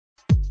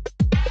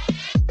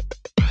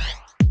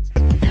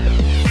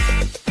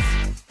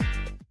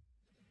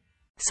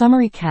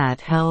Summery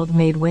Kat Held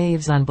made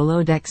waves on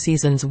Below Deck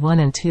Seasons 1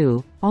 and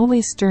 2,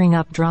 always stirring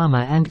up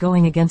drama and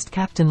going against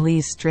Captain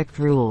Lee's strict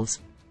rules.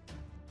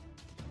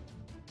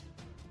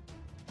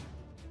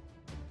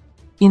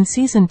 In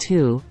Season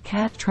 2,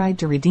 Kat tried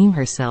to redeem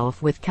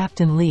herself with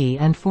Captain Lee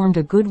and formed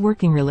a good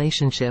working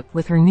relationship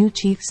with her new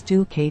chief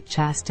stew Kate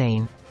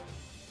Chastain.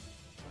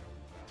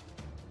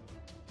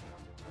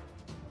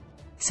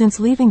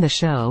 Since leaving the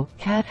show,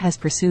 Kat has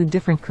pursued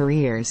different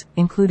careers,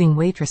 including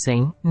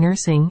waitressing,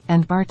 nursing,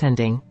 and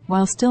bartending,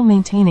 while still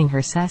maintaining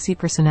her sassy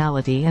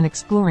personality and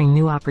exploring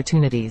new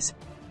opportunities.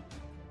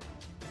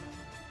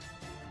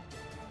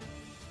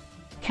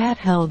 Kat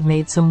Held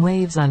made some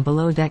waves on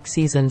Below Deck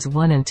Seasons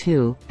 1 and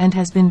 2, and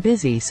has been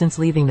busy since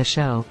leaving the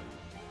show.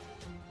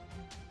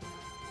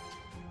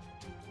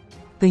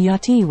 The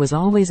Yachty was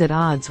always at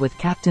odds with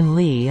Captain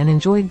Lee and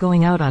enjoyed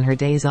going out on her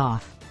days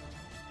off.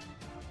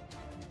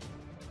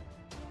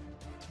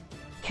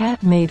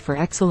 Kat made for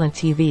excellent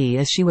TV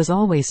as she was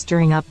always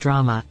stirring up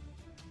drama.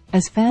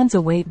 As fans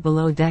await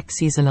Below Deck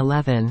Season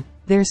 11,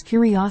 there's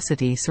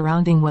curiosity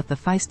surrounding what the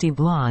feisty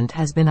blonde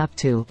has been up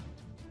to.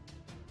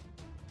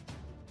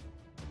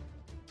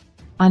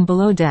 On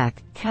Below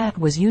Deck, Kat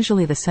was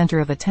usually the center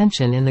of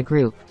attention in the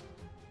group.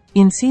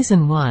 In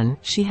Season 1,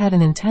 she had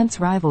an intense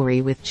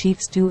rivalry with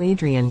Chief Stew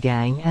Adrian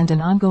Gang and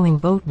an ongoing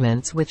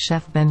boatmance with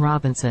Chef Ben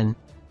Robinson.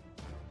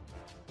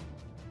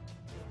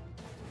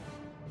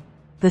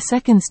 The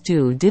second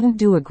stew didn't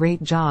do a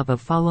great job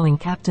of following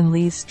Captain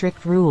Lee's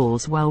strict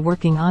rules while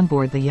working on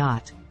board the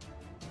yacht.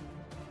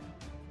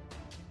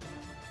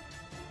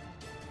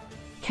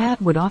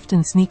 Kat would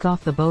often sneak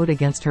off the boat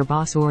against her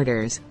boss'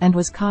 orders, and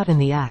was caught in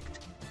the act.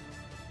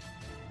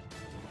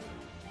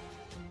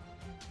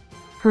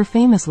 Her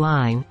famous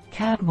line,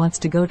 "Kat wants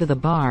to go to the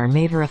bar,"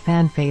 made her a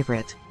fan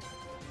favorite.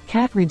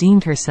 Kat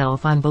redeemed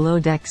herself on Below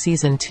Deck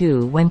Season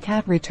 2. When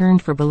Kat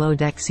returned for Below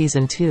Deck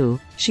Season 2,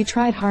 she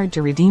tried hard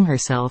to redeem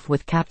herself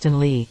with Captain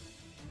Lee.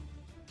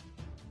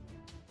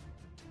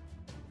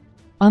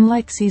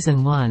 Unlike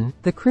Season 1,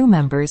 the crew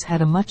members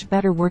had a much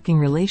better working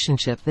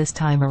relationship this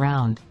time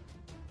around.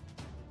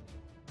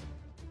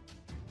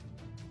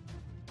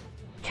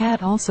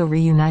 Kat also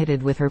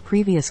reunited with her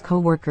previous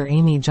co-worker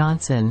Amy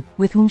Johnson,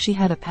 with whom she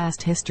had a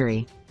past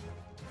history.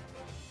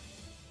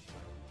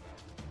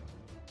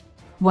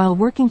 While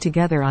working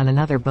together on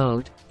another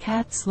boat,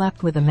 Kat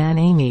slept with a man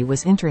Amy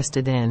was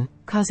interested in,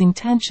 causing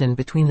tension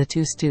between the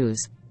two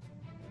stews.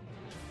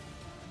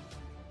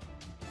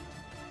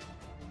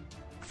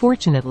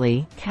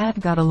 Fortunately,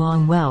 Kat got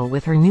along well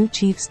with her new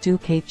chief stew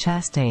Kate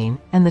Chastain,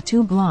 and the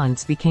two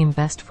blondes became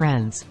best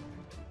friends.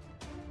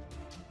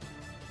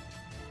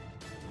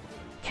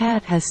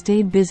 Kat has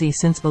stayed busy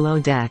since Below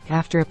Deck.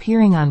 After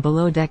appearing on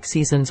Below Deck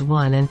Seasons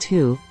 1 and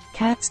 2,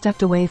 Kat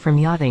stepped away from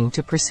yachting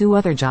to pursue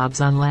other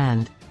jobs on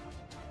land.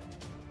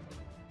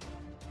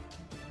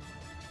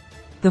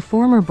 The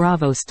former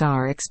Bravo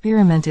star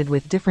experimented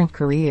with different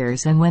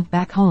careers and went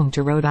back home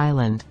to Rhode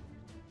Island.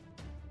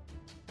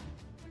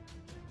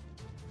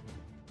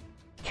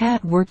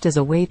 Kat worked as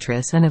a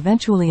waitress and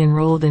eventually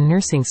enrolled in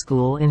nursing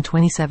school in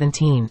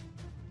 2017.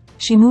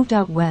 She moved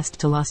out west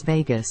to Las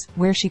Vegas,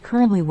 where she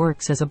currently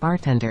works as a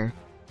bartender.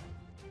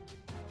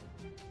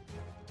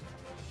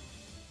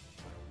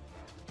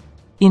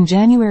 In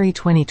January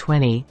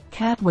 2020,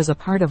 Kat was a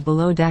part of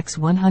Below Deck's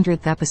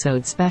 100th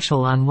episode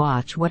special on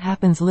Watch What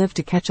Happens Live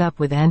to catch up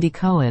with Andy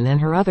Cohen and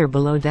her other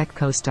Below Deck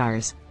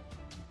co-stars.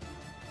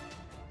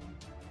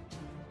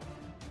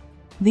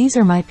 "These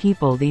are my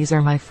people, these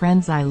are my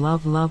friends, I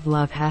love love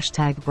love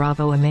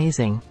 #Bravo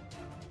amazing.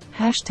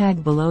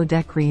 #Below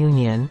Deck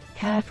Reunion,"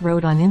 Kat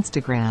wrote on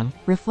Instagram,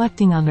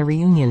 reflecting on the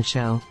reunion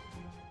show.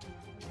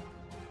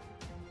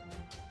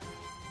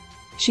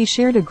 She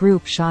shared a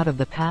group shot of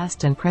the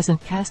past and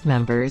present cast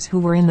members who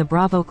were in the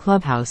Bravo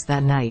clubhouse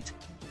that night.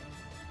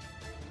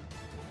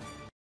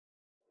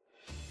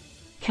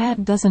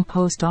 Kat doesn't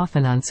post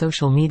often on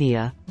social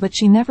media, but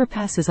she never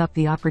passes up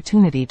the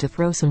opportunity to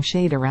throw some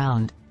shade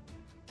around.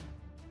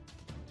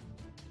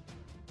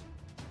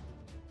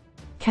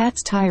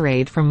 Kat's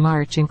tirade from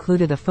March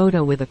included a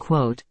photo with a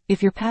quote,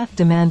 "If your path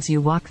demands you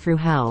walk through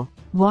hell,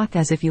 walk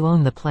as if you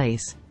own the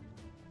place."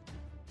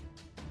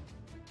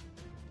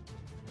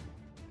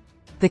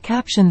 The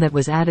caption that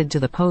was added to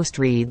the post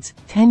reads,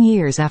 10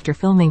 years after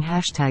filming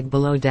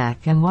 #Below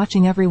Deck and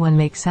watching everyone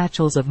make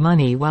satchels of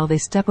money while they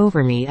step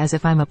over me as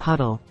if I'm a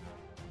puddle."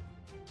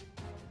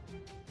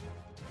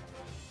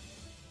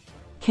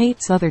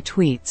 Kate's other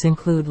tweets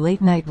include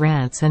late-night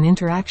rants and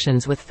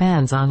interactions with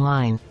fans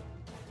online.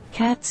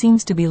 Kat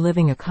seems to be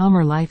living a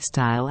calmer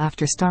lifestyle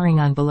after starring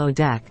on Below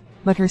Deck,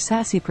 but her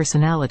sassy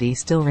personality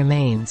still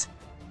remains.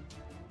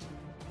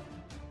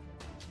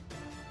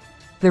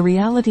 The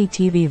reality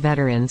TV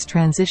veteran's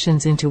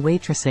transitions into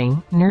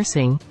waitressing,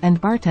 nursing,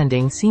 and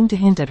bartending seem to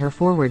hint at her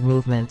forward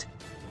movement.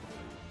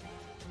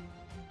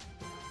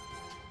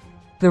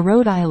 The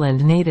Rhode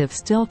Island native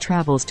still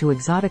travels to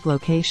exotic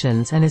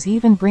locations and is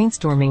even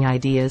brainstorming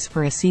ideas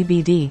for a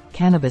CBD,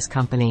 cannabis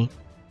company.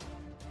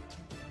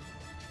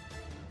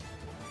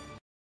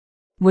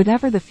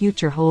 Whatever the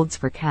future holds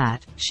for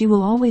Kat, she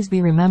will always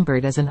be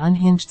remembered as an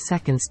unhinged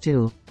second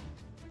Stu.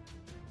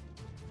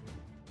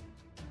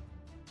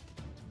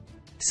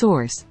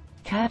 Source: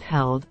 Kat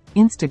Held,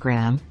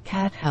 Instagram,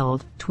 Kat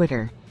Held,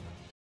 Twitter.